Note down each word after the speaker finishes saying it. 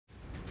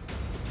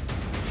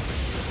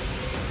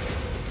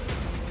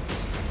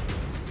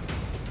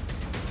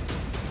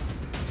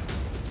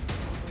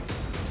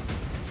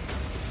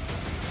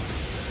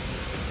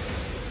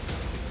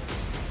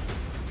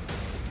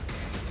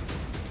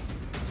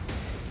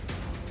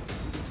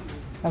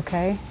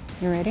Okay,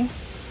 you ready?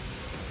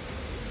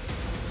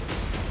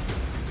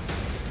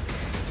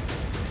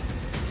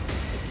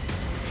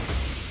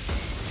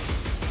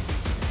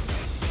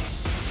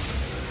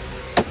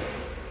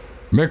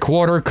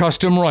 McWhorter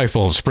Custom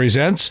Rifles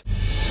presents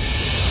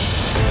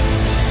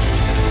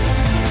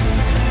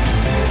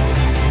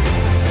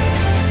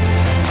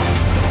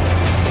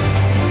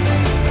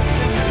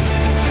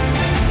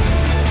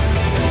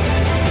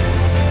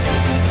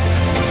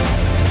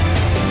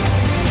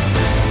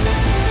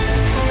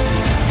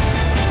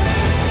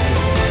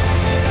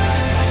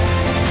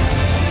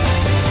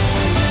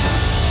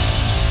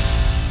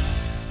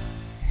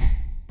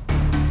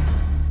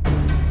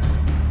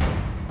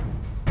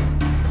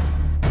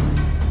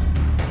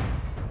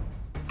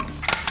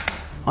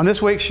On this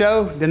week's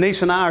show,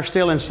 Denise and I are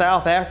still in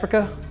South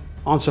Africa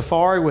on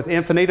safari with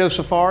Infinito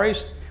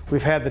Safaris.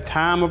 We've had the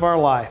time of our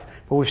life,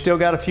 but we've still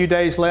got a few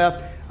days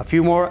left, a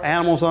few more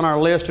animals on our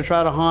list to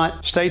try to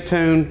hunt. Stay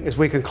tuned as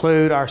we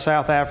conclude our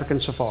South African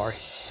safari.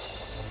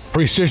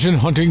 Precision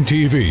Hunting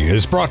TV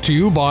is brought to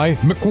you by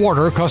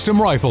McWhorter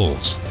Custom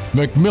Rifles,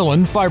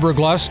 Macmillan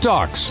Fiberglass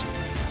Stocks,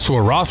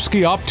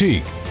 Swarovski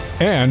Optique,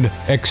 and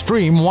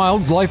Extreme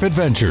Wildlife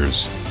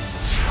Adventures.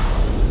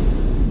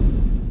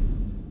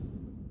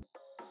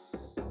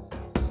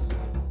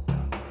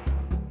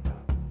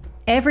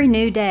 Every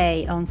new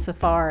day on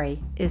safari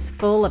is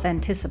full of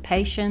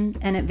anticipation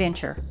and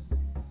adventure.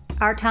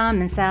 Our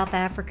time in South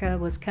Africa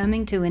was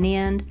coming to an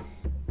end,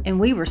 and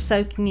we were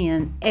soaking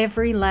in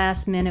every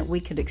last minute we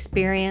could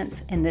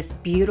experience in this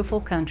beautiful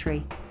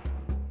country.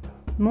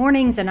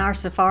 Mornings in our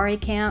safari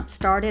camp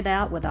started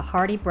out with a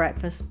hearty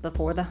breakfast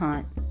before the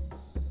hunt.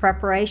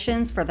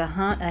 Preparations for the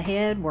hunt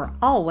ahead were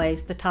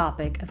always the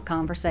topic of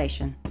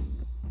conversation.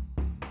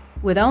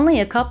 With only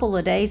a couple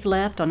of days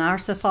left on our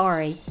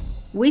safari,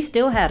 we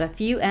still had a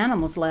few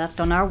animals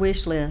left on our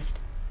wish list.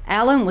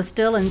 Allan was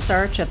still in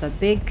search of a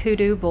big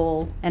kudu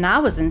bull, and I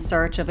was in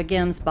search of a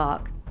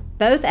gemsbok.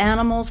 Both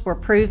animals were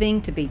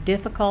proving to be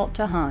difficult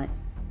to hunt.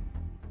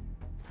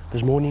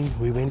 This morning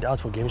we went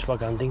out for gemsbok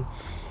hunting.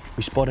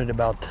 We spotted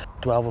about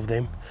 12 of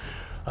them.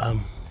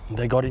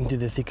 They got into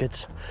the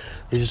thickets.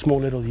 There's a small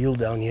little hill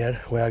down here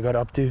where I got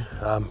up to,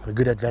 a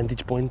good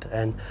advantage point,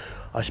 and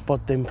I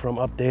spot them from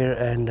up there,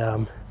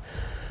 and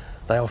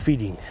they are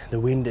feeding. The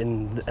wind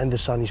and the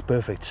sun is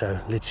perfect, so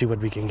let's see what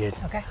we can get.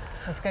 Okay,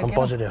 let's go. I'm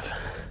positive.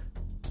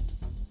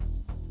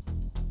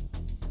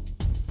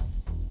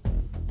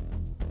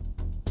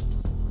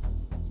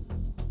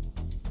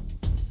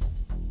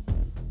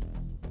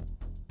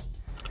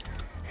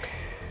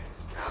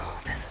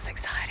 Oh, this is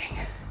exciting.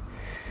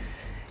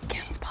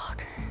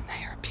 Gemsbok,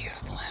 they are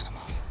beautiful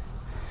animals.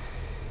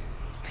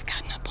 We've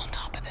gotten up on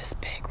top of this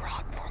big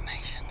rock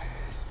formation.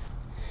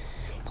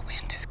 The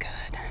wind is good.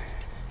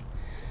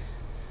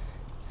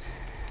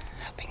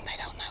 Hoping they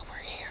don't know we're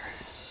here.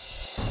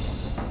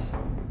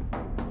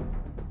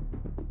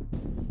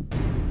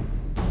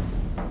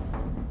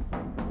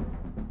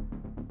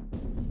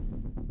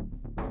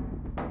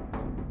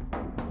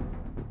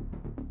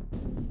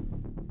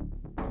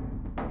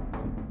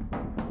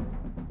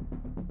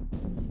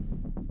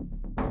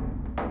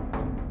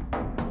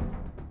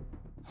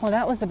 Well,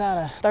 that was about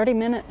a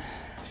 30-minute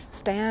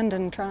stand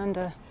and trying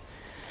to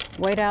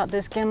wait out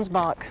this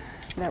gemsbok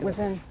that was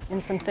in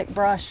some thick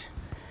brush.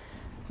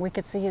 We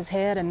could see his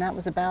head, and that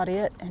was about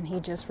it, and he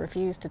just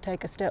refused to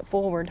take a step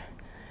forward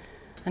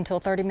until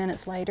 30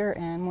 minutes later,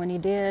 and when he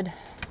did,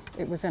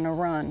 it was in a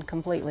run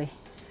completely.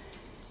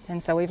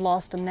 And so we've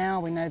lost him now.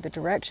 We know the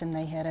direction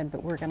they headed,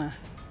 but we're gonna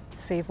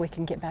see if we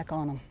can get back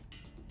on them.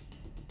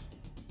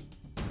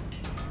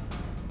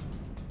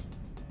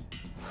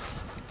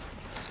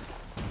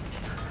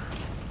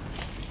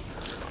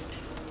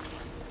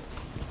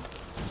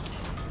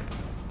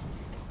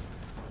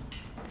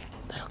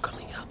 They are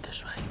coming out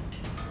this way.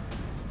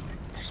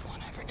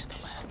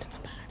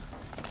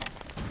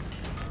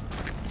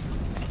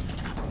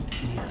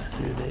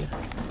 Through there.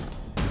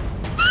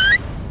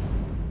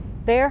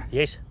 There?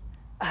 Yes.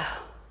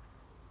 Oh,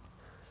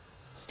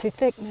 it's too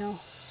thick now.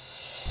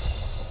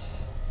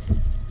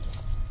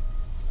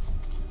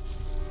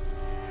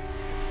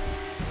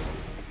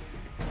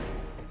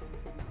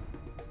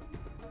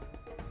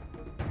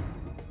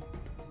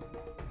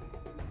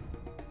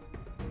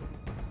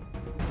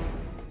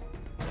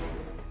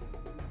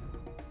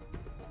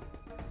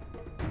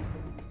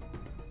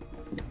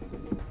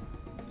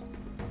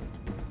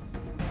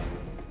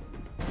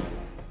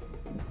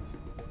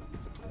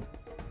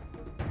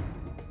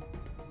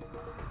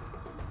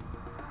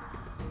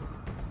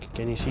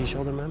 Can you see his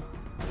shoulder, ma'am?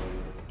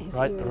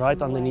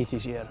 Right underneath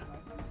his ear.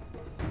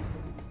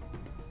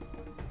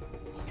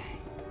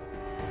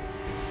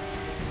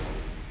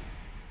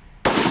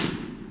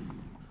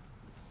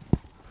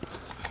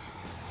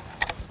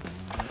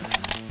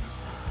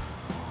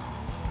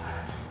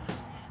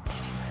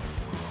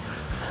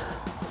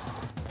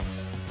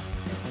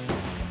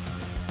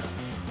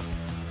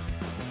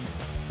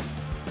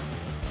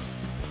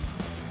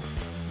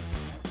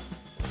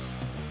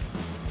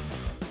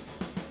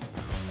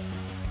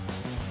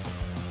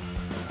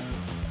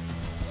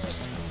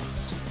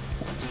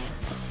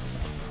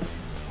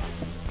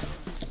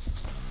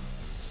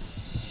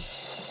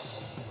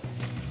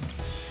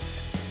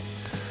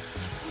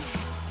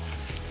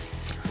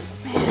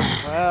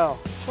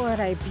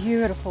 a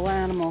beautiful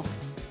animal.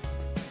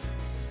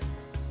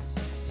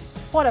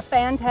 What a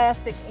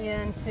fantastic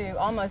end to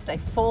almost a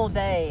full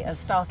day of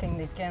stalking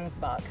these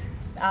gemsbok.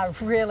 I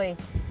really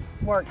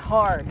worked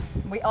hard.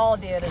 We all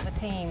did as a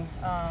team.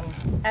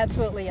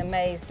 Absolutely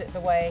amazed at the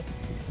way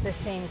this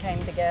team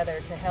came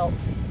together to help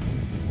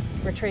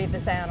retrieve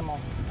this animal.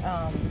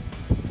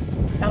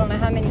 I don't know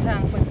how many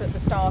times we put the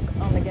stalk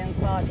on the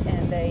gemsbok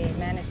and they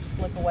managed to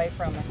slip away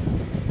from us.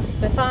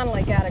 But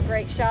finally got a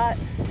great shot,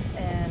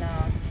 and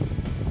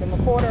the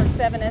McWhorter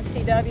 7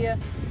 STW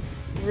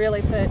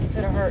really put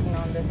a hurting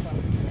on this one.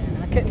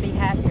 And I couldn't be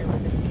happier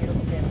with this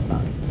beautiful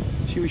gemsbok.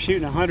 She was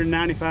shooting a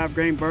 195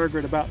 grain burger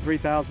at about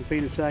 3,000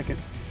 feet a second.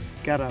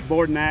 Got a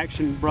board in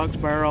action Brooks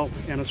barrel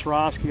and a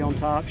Swarovski on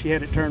top. She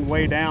had it turned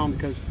way down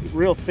because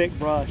real thick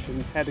brush,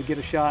 and had to get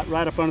a shot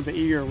right up under the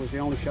ear was the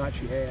only shot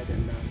she had.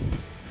 And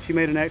she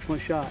made an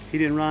excellent shot. He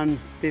didn't run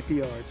 50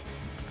 yards.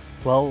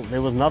 Well,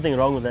 there was nothing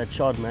wrong with that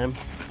shot, ma'am.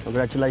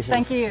 Congratulations.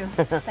 Thank you.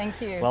 Thank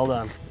you. Well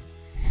done.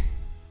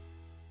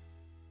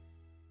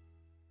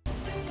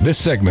 This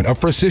segment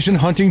of Precision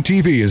Hunting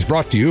TV is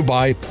brought to you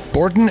by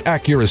Borden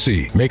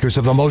Accuracy, makers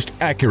of the most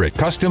accurate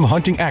custom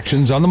hunting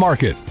actions on the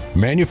market.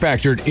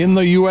 Manufactured in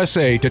the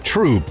USA to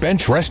true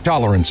bench rest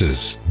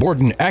tolerances.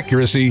 Borden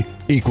Accuracy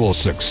equals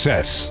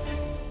success.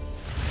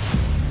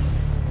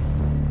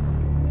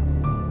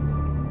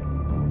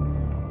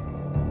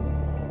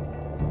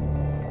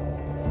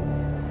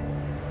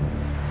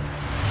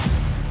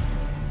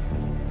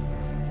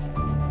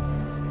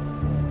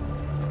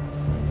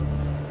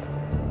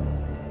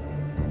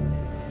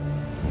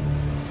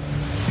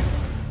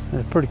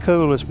 It's pretty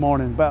cool this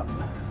morning, about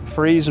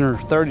freezing or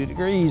 30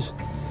 degrees.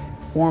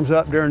 Warms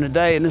up during the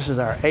day, and this is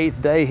our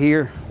 8th day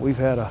here. We've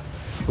had a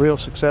real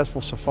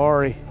successful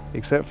safari,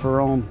 except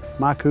for on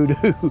my kudu.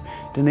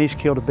 Denise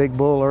killed a big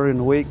bull earlier in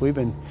the week. We've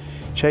been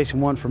chasing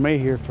one for me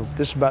here for,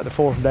 this is about the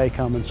 4th day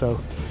coming, so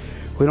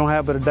we don't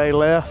have but a day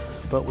left,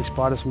 but we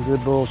spotted some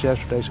good bulls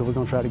yesterday, so we're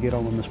gonna try to get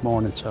on them this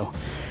morning. So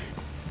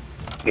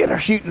get our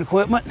shooting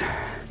equipment,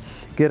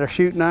 get our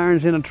shooting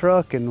irons in the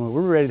truck, and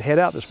we're ready to head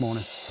out this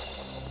morning.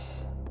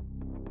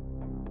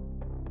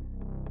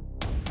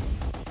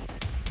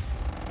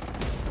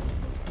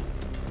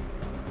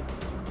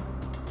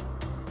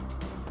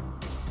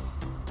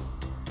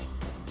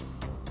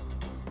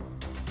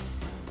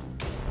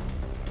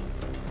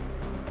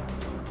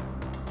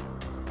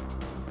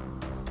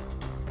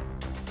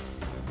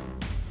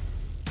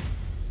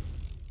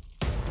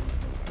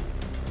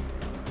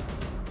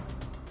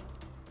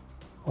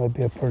 Well, it'd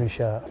be a pretty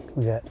shot.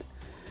 We got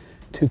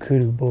 2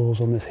 kudu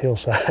bulls on this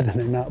hillside, and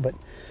they're not but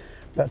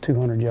about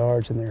 200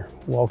 yards, and they're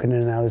walking in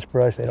and out of this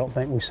brush. They don't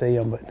think we see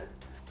them, but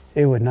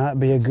it would not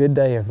be a good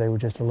day if they were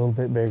just a little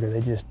bit bigger.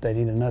 They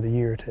need another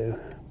year or 2,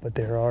 but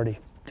they're already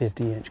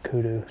 50-inch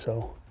kudu.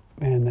 So,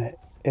 man, that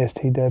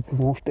STW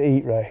wants to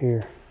eat right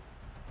here.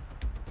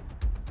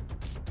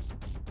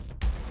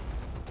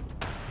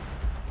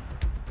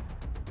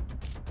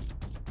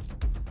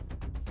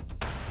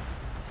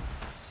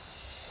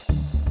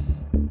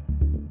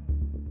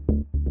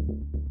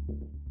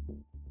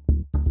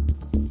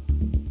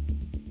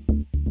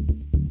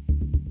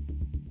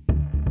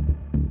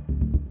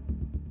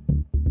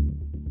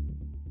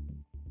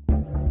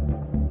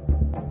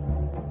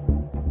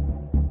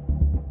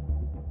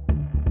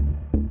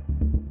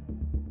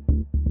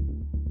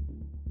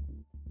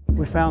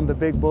 We found the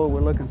big bull we're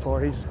looking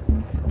for. He's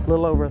a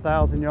little over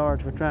 1,000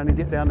 yards. We're trying to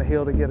get down the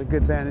hill to get a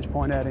good vantage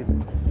point at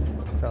him.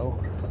 So,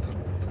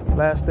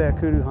 last day of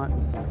kudu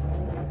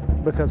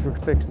hunting, because we're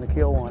fixing to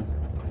kill one.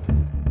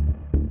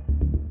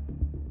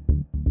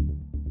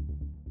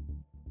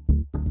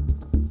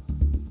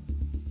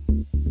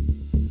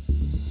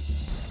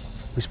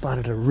 We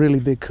spotted a really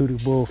big kudu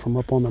bull from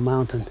up on the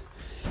mountain.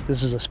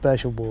 This is a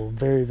special bull,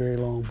 very, very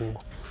long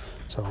bull.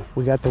 So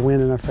we got the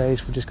wind in our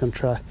face. We're just gonna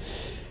try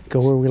go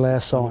where we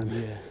last saw him.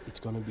 Yeah,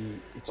 it's not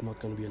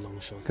gonna be a long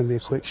shot. It's gonna be a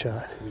quick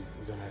shot. We're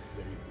gonna be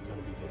very.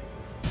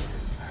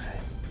 All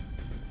right.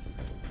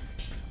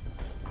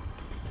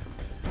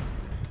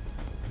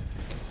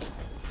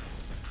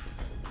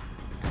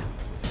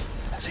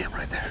 I see him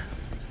right there.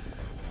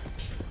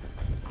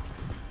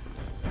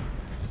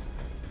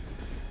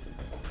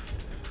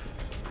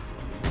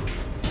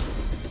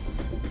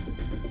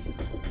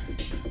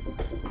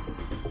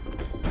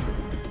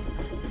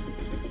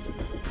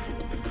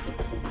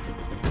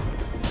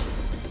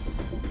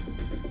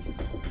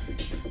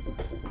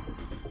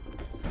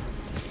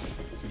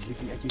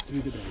 Looking at you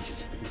through the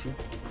branches, you see?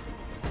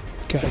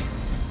 Okay.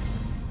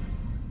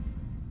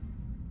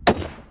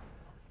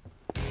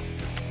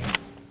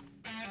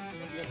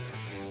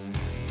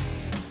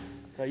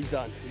 No, he's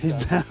done.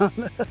 He's down.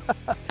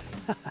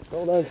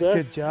 Well done, sir.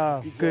 Good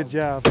job. Good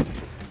job.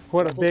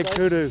 What a big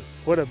kudu.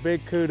 What a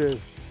big kudu.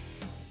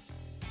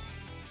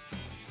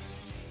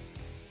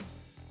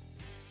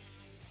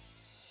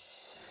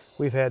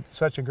 We've had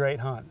such a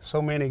great hunt,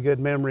 so many good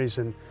memories,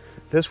 and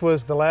this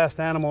was the last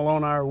animal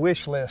on our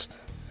wish list.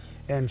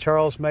 And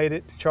Charles made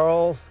it.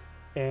 Charles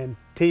and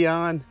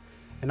Tion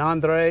and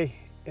Andre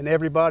and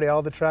everybody,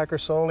 all the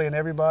trackers, Soli and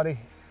everybody,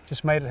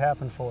 just made it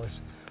happen for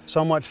us.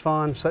 So much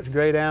fun, such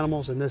great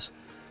animals, and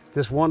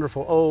this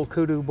wonderful old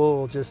kudu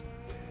bull just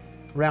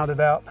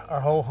rounded out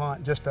our whole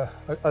hunt. Just a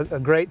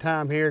great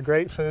time here,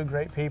 great food,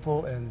 great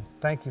people, and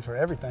thank you for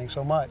everything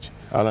so much.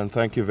 Allan,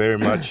 thank you very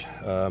much.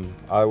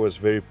 I was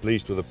very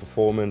pleased with the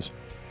performance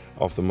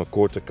of the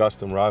McWhorter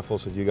custom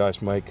rifles that you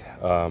guys make.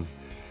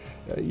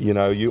 You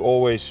know, you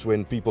always,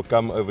 when people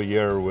come over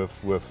here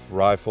with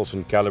rifles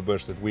and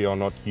calibers that we are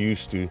not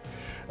used to,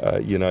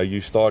 you know, you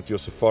start your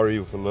safari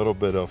with a little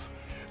bit of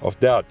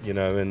doubt, you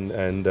know,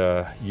 and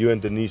you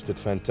and Denise did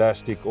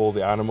fantastic. All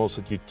the animals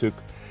that you took,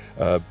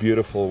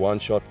 beautiful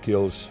one-shot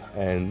kills,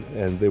 and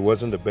there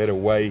wasn't a better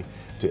way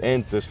to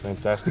end this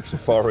fantastic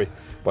safari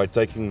by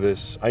taking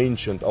this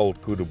ancient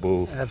old kudu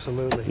bull.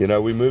 Absolutely. You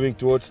know, we're moving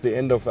towards the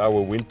end of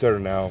our winter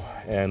now,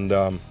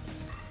 and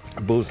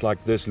bulls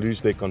like this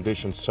lose their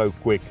condition so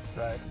quick.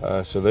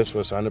 Right. So this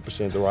was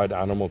 100% the right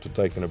animal to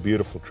take in a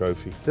beautiful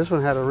trophy. This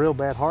one had a real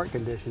bad heart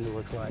condition, it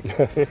looks like.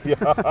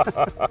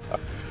 Yeah.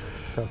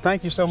 So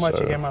thank you so much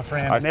again, my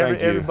friend, and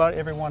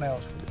everyone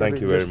else. Thank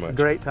you very much.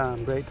 Great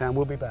time, great time.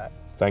 We'll be back.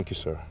 Thank you,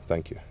 sir.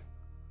 Thank you.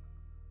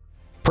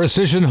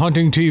 Precision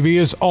Hunting TV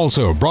is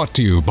also brought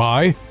to you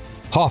by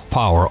Hoff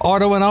Power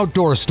Auto and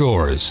Outdoor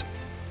Stores,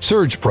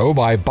 Surge Pro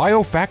by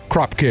Biofac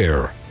Crop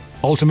Care,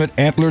 Ultimate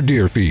Antler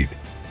Deer Feed,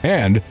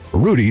 and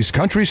Rudy's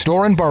Country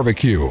Store and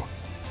Barbecue.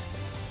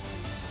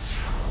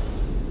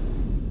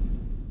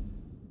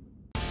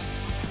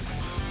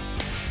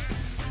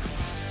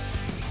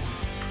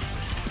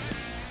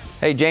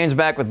 Hey, James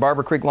back with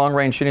Barber Creek Long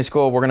Range Shooting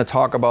School. We're going to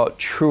talk about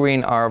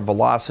truing our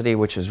velocity,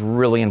 which is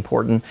really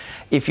important.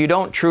 If you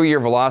don't true your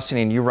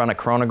velocity and you run a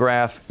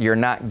chronograph, you're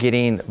not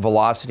getting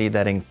velocity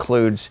that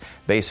includes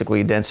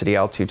basically density,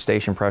 altitude,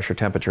 station pressure,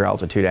 temperature,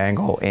 altitude,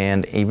 angle,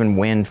 and even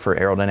wind for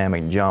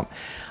aerodynamic jump.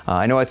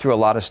 I know I threw a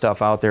lot of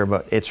stuff out there,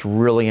 but it's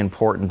really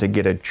important to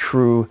get a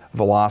true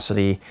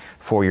velocity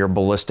for your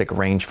ballistic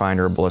rangefinder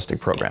or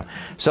ballistic program.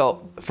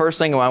 So first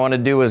thing I want to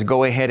do is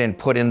go ahead and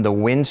put in the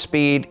wind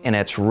speed, and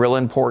it's real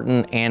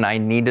important, and I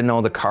need to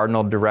know the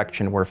cardinal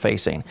direction we're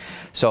facing.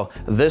 So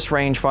this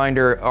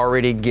rangefinder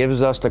already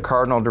gives us the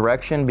cardinal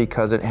direction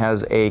because it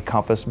has a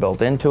compass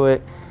built into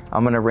it.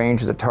 I'm going to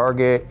range the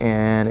target,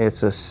 and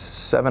it's a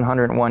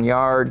 701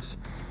 yards.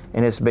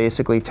 And it's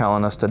basically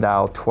telling us to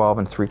dial 12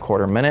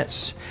 3/4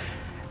 minutes.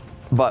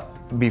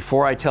 But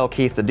before I tell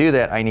Keith to do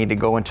that, I need to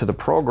go into the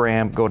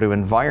program, go to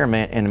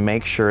environment, and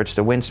make sure it's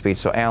the wind speed.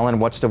 So Allan,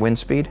 what's the wind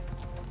speed?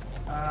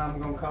 I'm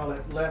going to call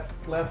it left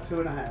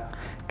 2.5.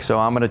 So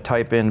I'm going to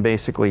type in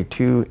basically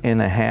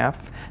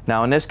 2.5.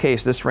 Now in this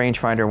case, this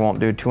rangefinder won't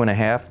do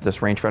 2.5, this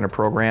rangefinder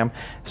program.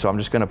 So I'm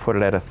just going to put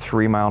it at a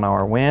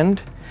 3-mile-an-hour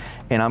wind,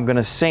 and I'm going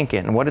to sync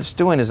it. And what it's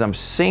doing is I'm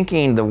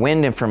syncing the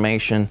wind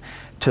information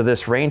to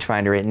this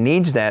rangefinder. It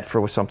needs that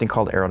for something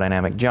called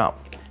aerodynamic jump.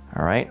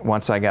 All right,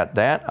 once I got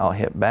that, I'll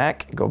hit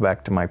back, go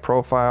back to my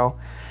profile.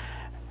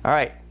 All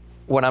right,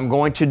 what I'm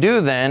going to do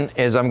then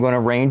is I'm going to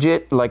range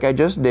it like I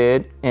just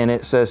did, and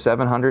it says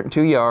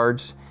 702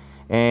 yards,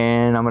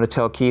 and I'm going to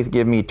tell Keith,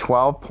 give me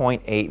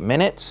 12.8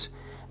 minutes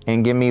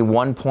and give me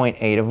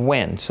 1.8 of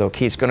wind. So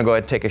Keith's going to go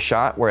ahead and take a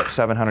shot. We're at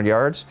 700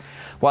 yards.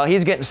 While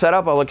he's getting set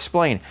up, I'll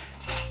explain.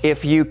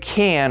 If you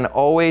can,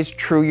 always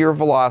true your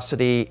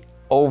velocity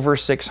over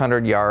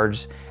 600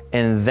 yards,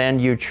 and then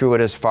you true it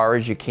as far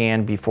as you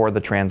can before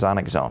the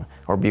transonic zone,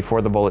 or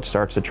before the bullet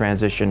starts to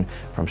transition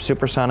from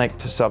supersonic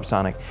to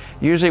subsonic,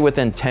 usually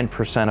within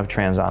 10% of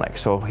transonic.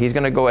 So he's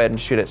going to go ahead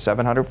and shoot at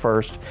 700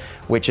 first,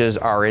 which is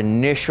our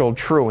initial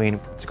truing.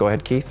 Let's go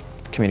ahead, Keith.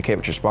 Communicate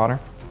with your spotter.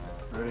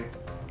 Ready?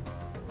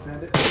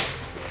 Send it.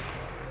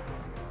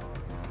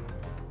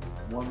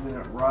 1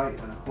 minute right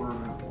and a 1/4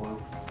 minute low.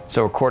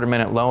 So a 1/4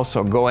 minute low,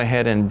 so go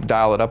ahead and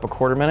dial it up a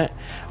 1/4 minute.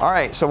 All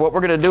right, so what we're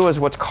gonna do is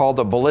what's called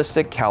a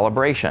ballistic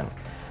calibration.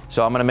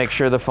 So I'm gonna make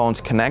sure the phone's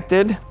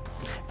connected,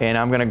 and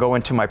I'm gonna go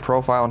into my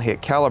profile and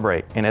hit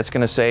calibrate. And it's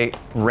gonna say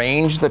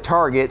range the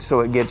target so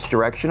it gets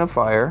direction of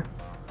fire.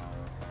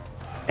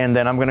 And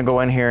then I'm gonna go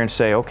in here and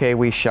say, okay,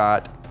 we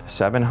shot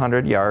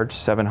 700 yards,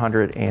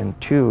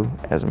 702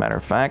 as a matter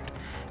of fact.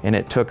 And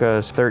it took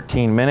us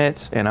 13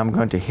 minutes, and I'm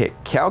going to hit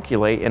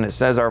calculate, and it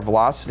says our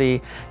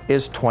velocity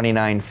is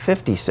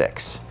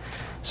 2956.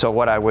 So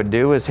what I would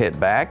do is hit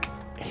back,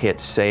 hit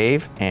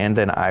save, and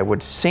then I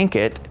would sync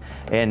it,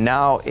 and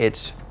now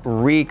it's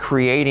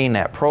recreating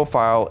that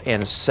profile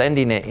and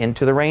sending it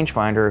into the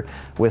rangefinder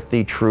with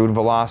the trued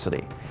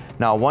velocity.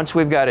 Now once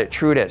we've got it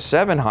trued at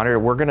 700,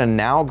 we're gonna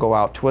now go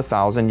out to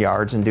 1,000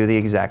 yards and do the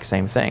exact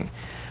same thing.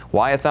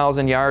 Why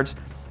 1,000 yards?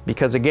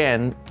 Because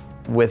again,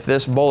 with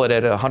this bullet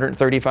at a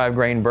 135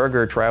 grain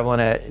burger traveling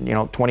at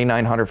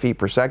 2,900 feet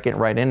per second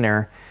right in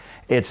there,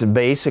 it's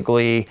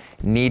basically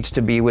needs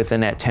to be within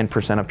that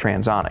 10% of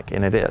transonic,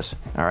 and it is.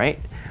 All right,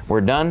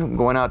 we're done.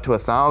 Going out to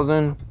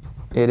 1,000.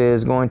 It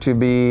is going to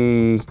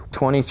be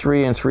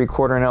 23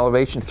 3/4 in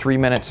elevation, 3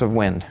 minutes of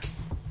wind.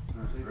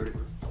 Ready?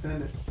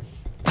 Send it.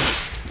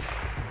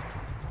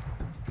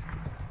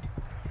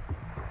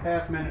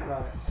 1/2 minute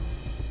right.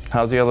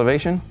 How's the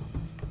elevation?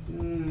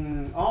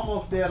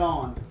 Almost dead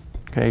on.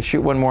 Okay,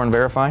 shoot one more and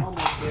verify.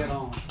 Almost dead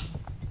on.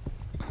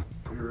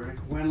 You ready?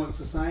 Wind looks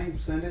the same.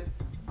 Send it.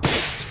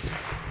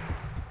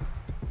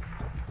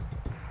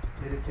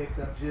 It picked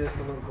up just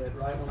a little bit,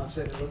 right when I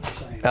said it looked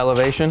the same.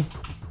 Elevation.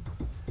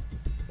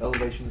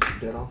 Elevation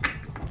is dead on.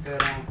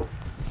 Dead on.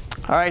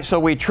 All right, so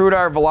we trued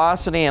our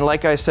velocity, and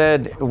like I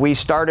said, we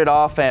started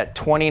off at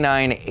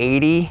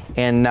 2980,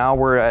 and now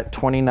we're at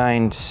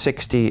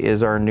 2960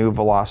 is our new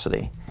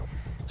velocity.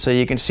 So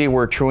you can see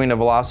where truing the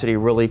velocity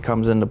really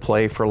comes into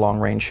play for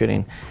long-range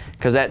shooting,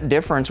 because that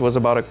difference was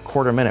about a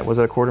quarter minute. Was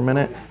it a quarter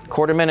minute?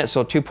 Quarter minute,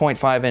 so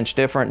 2.5 inch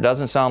different.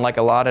 Doesn't sound like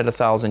a lot at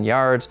 1,000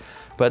 yards,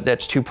 but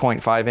that's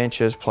 2.5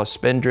 inches plus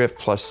spin drift,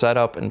 plus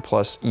setup, and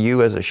plus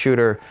you as a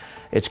shooter.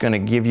 It's gonna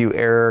give you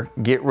error,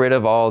 get rid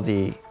of all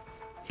the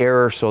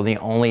error, so the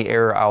only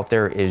error out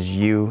there is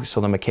you,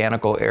 so the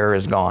mechanical error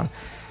is gone.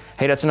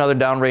 Hey, that's another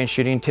downrange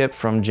shooting tip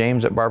from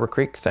James at Barber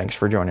Creek. Thanks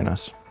for joining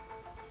us.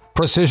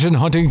 Precision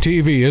Hunting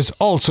TV is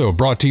also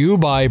brought to you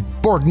by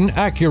Borden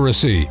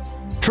Accuracy,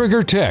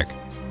 Trigger Tech,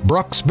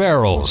 Brooks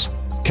Barrels,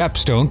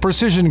 Capstone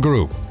Precision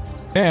Group,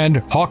 and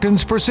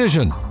Hawkins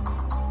Precision.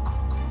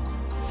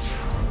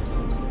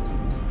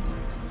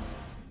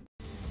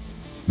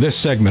 This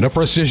segment of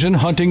Precision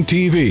Hunting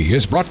TV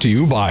is brought to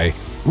you by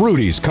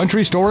Rudy's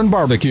Country Store and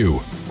Barbecue,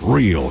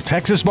 real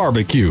Texas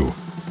barbecue.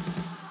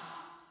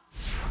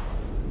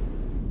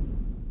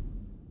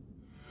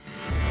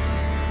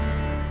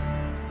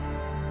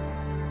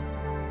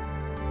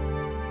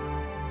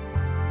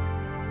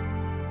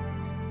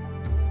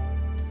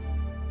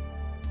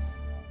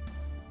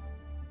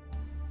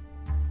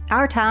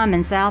 Our time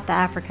in South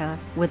Africa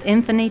with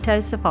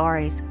Infinito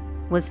Safaris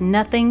was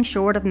nothing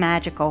short of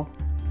magical.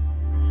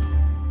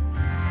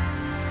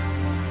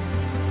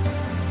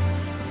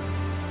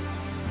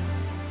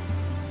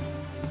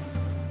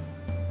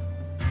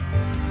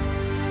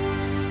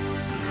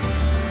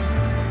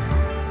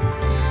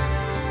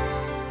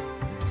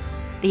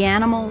 The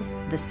animals,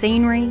 the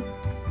scenery,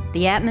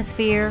 the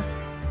atmosphere,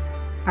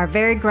 our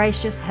very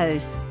gracious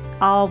hosts,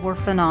 all were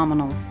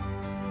phenomenal.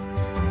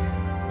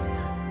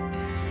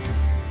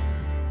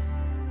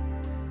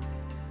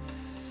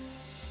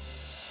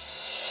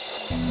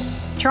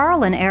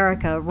 Charles and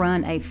Erica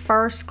run a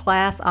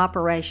first-class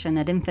operation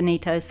at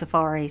Infinito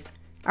Safaris.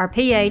 Our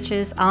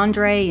PHs,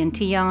 Andre and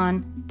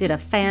Tion, did a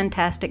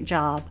fantastic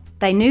job.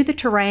 They knew the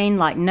terrain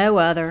like no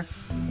other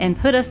and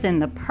put us in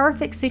the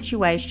perfect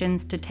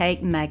situations to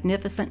take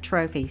magnificent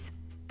trophies.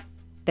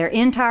 Their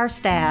entire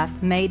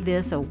staff made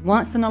this a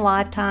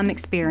once-in-a-lifetime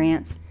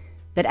experience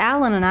that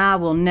Allan and I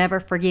will never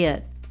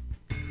forget,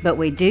 but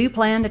we do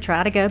plan to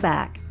try to go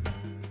back.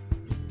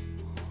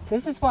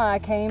 This is why I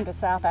came to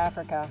South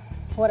Africa.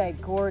 What a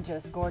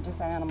gorgeous,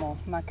 gorgeous animal,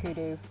 my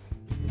kudu.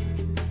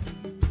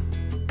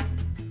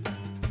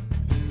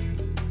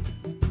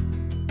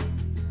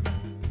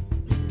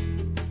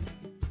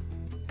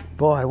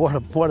 Boy,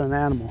 what an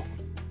animal.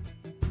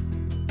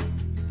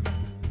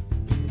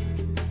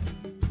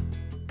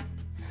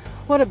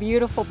 What a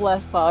beautiful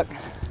blessed buck.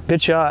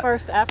 Good shot.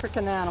 First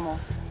African animal.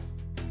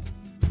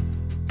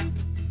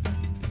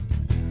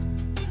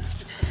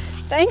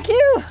 Thank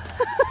you.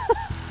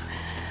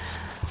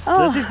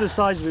 Oh. This is the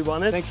size we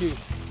wanted. Thank you.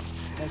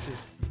 Thank you.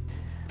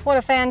 What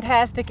a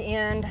fantastic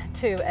end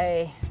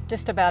to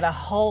just about a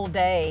whole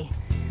day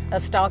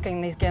of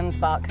stalking these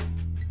gemsbok.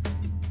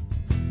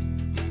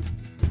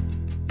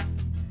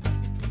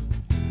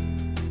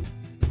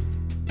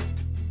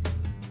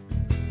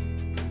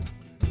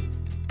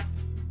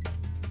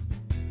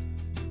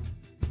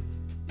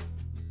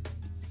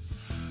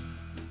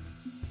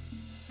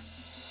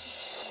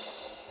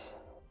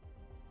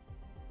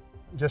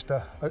 Just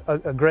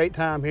a great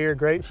time here,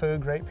 great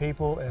food, great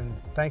people, and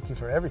thank you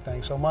for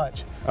everything so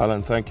much.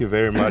 Allan, thank you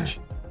very much.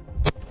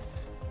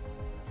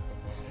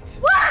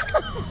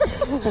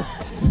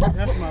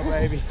 That's my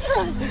baby.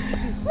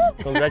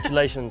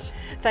 Congratulations.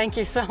 Thank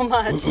you so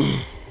much.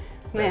 Man,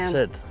 That's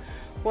it.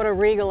 what a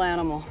regal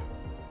animal.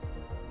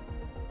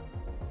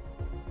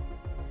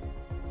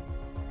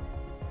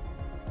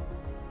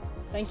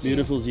 Thank you.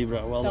 Beautiful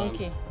zebra, well done. Thank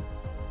you.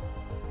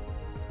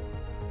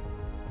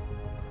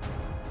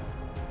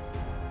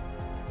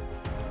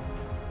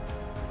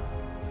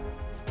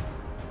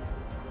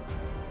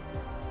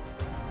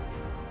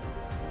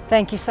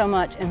 Thank you so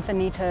much,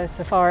 Infinito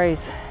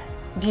Safaris.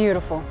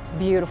 Beautiful,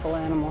 beautiful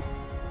animal.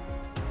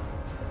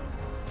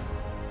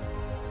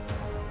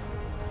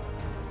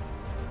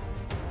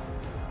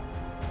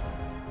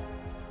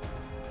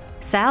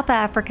 South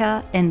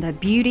Africa and the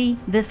beauty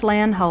this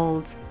land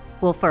holds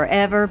will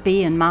forever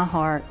be in my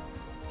heart.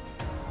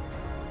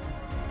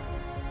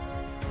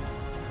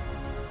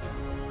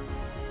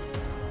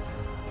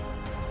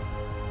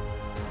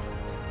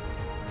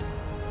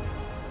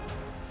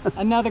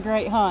 Another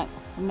great hunt.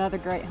 Another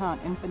great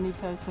hunt,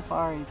 Infinito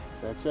Safaris.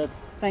 That's it.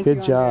 Thank you,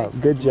 Good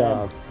job, good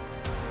job.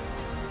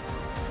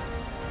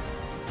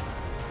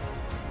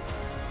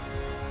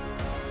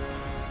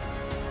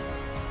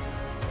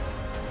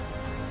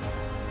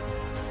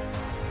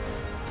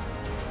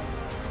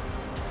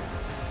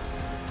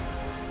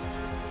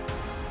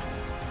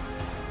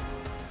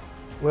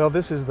 Well,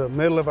 this is the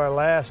middle of our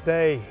last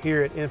day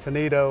here at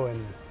Infinito,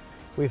 and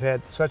we've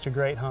had such a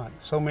great hunt.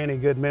 So many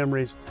good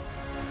memories.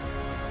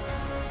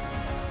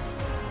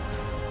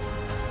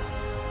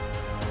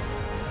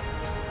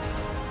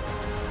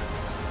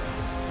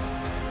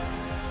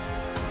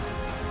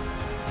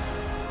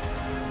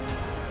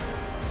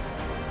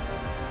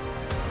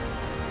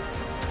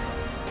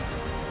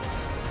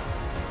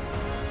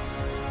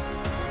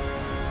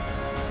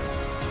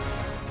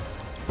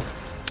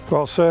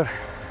 Well, sir,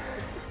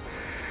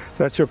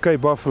 that's your Cape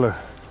buffalo.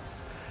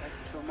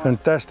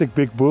 Fantastic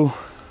big bull.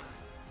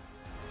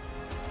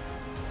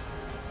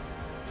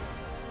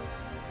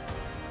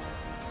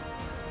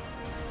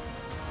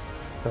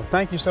 So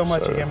thank you so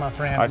much again, my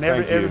friend, I and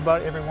thank you.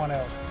 everybody, everyone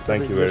else.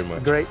 Thank you very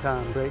much. Great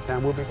time, great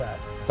time. We'll be back.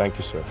 Thank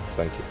you, sir.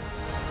 Thank you.